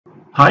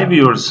Hi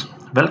viewers,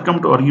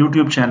 welcome to our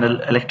YouTube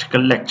channel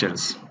Electrical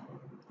Lectures.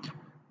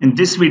 In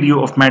this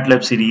video of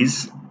Matlab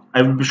series,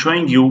 I will be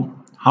showing you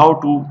how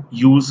to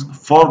use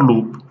for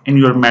loop in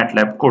your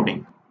Matlab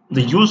coding.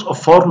 The use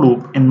of for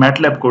loop in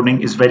Matlab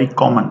coding is very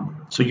common,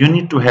 so you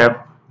need to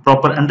have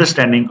proper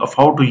understanding of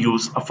how to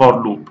use a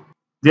for loop.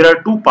 There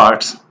are two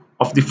parts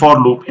of the for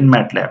loop in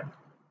Matlab.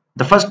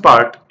 The first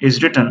part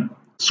is written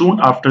soon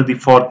after the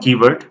for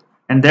keyword,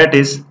 and that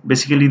is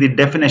basically the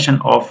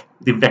definition of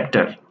the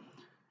vector.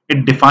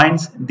 It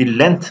defines the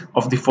length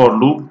of the for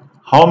loop,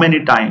 how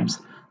many times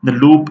the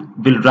loop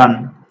will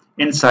run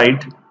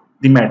inside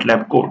the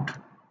Matlab code.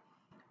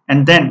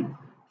 And then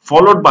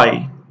followed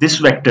by this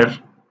vector,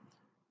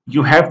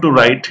 you have to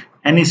write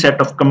any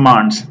set of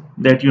commands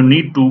that you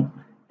need to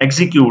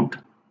execute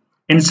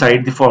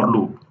inside the for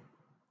loop.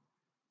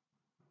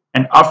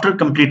 And after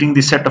completing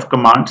the set of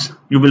commands,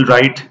 you will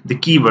write the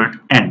keyword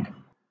end.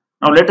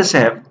 Now let us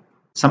have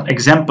some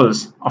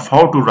examples of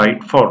how to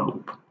write for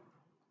loop.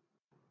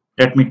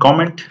 Let me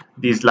comment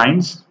these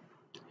lines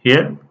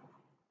here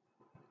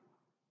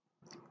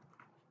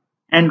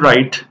and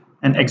write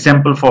an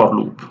example for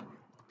loop.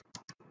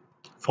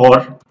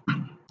 For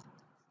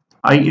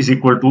I is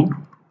equal to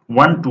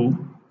 1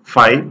 to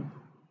 5.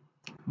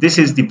 This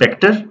is the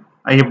vector.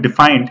 I have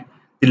defined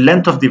the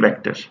length of the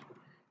vector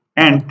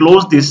and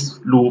close this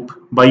loop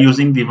by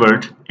using the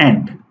word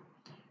end.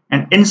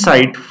 And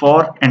inside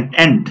for and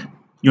end,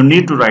 you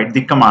need to write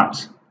the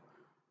commands.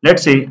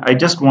 Let's say I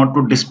just want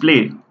to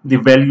display the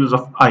values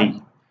of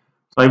I.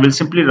 So I will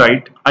simply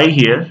write I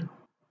here.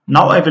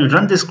 Now I will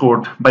run this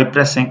code by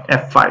pressing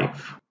F5.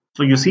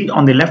 So you see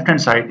on the left hand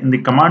side in the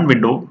command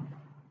window,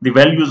 the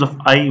values of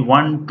I,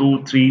 1,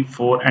 2, 3,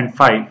 4 and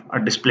 5 are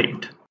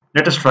displayed.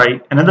 Let us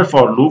try another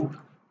for loop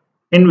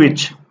in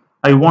which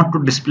I want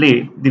to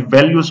display the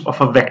values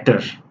of a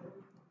vector.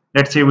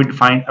 Let's say we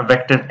define a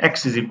vector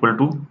x is equal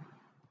to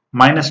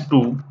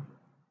 -2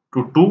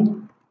 to 2.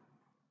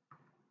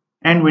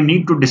 And we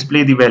need to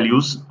display the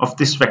values of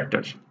this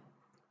vector.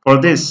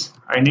 For this,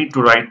 I need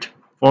to write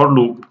for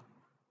loop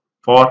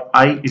for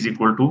I is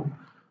equal to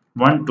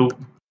 1 to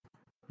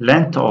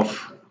length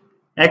of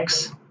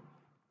x.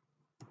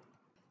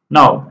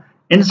 Now,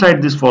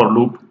 inside this for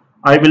loop,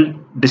 I will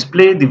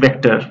display the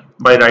vector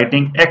by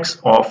writing x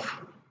of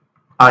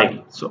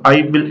I. So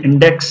I will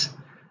index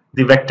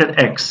the vector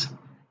x,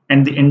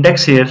 and the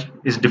index here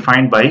is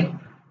defined by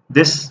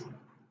this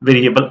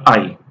variable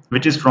I,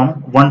 which is from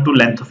 1 to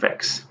length of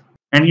x.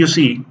 And you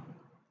see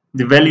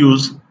the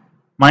values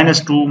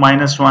 -2,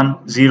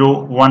 -1, 0,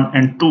 1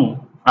 and 2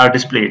 are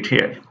displayed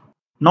here.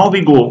 Now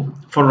we go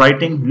for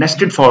writing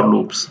nested for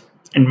loops.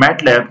 In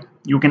Matlab,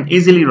 you can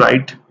easily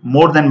write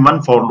more than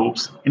one for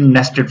loops in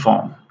nested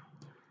form.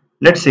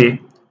 Let's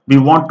say we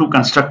want to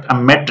construct a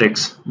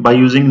matrix by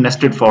using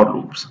nested for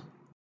loops.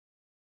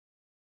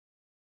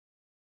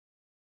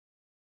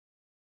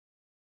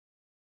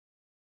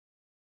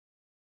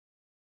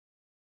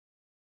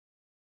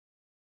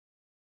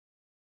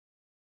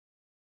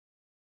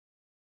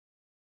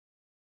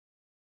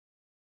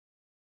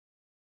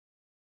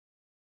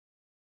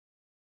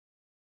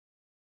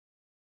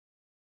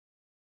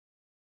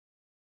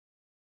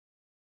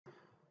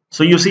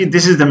 So you see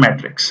this is the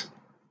matrix.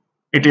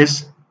 It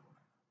is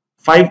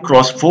 5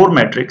 cross 4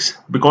 matrix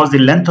because the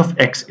length of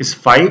x is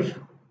 5.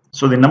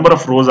 So the number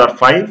of rows are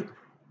 5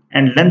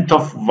 and length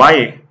of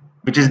y,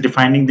 which is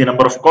defining the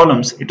number of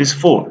columns, it is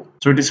 4.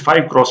 So it is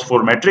 5 cross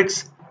 4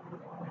 matrix.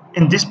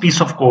 In this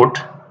piece of code,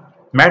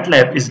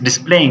 Matlab is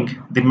displaying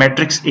the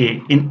matrix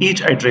A in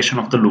each iteration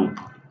of the loop.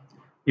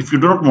 If you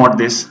do not want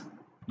this,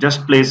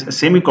 just place a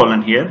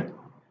semicolon here.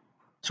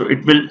 So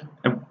it will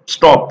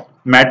stop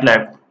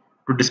Matlab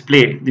to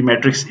display the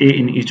matrix A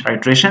in each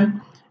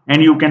iteration,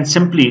 and you can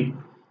simply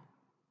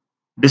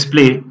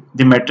display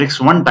the matrix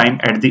one time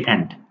at the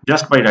end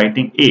just by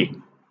writing A.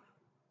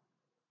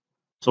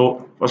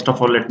 So first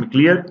of all, let me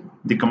clear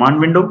the command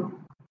window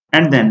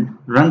and then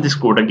run this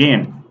code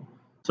again.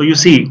 So you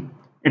see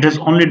it has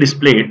only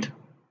displayed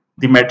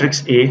the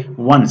matrix A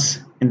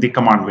once in the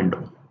command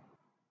window.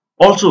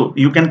 Also,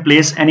 you can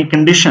place any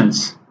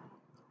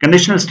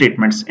conditional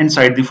statements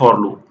inside the for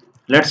loop.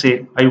 Let's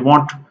say I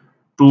want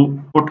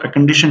to put a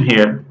condition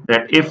here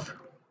that if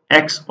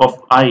x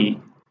of I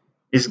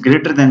is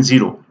greater than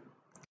 0.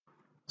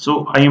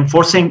 So I am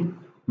forcing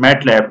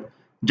Matlab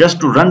just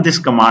to run this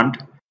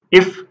command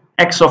if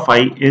x of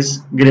I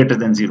is greater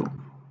than 0.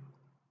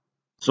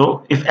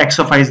 So if x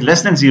of I is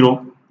less than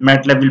 0,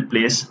 Matlab will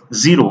place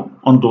 0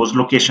 on those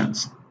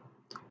locations.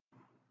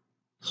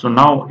 So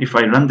now if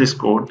I run this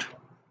code,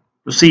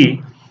 you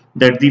see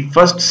that the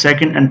first,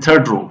 second and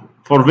third row,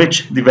 for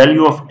which the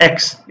value of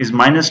x is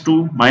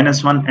 -2,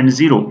 -1 and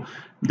 0,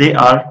 they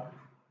are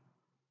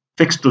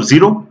fixed to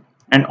 0,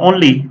 and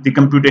only the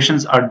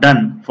computations are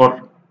done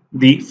for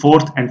the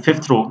fourth and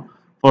fifth row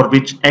for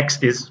which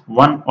x is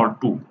 1 or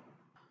 2.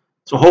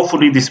 So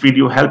hopefully this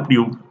video helped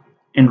you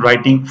in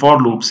writing for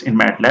loops in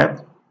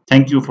Matlab.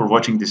 Thank you for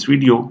watching this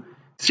video.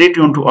 Stay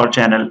tuned to our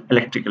channel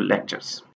Electrical Lectures.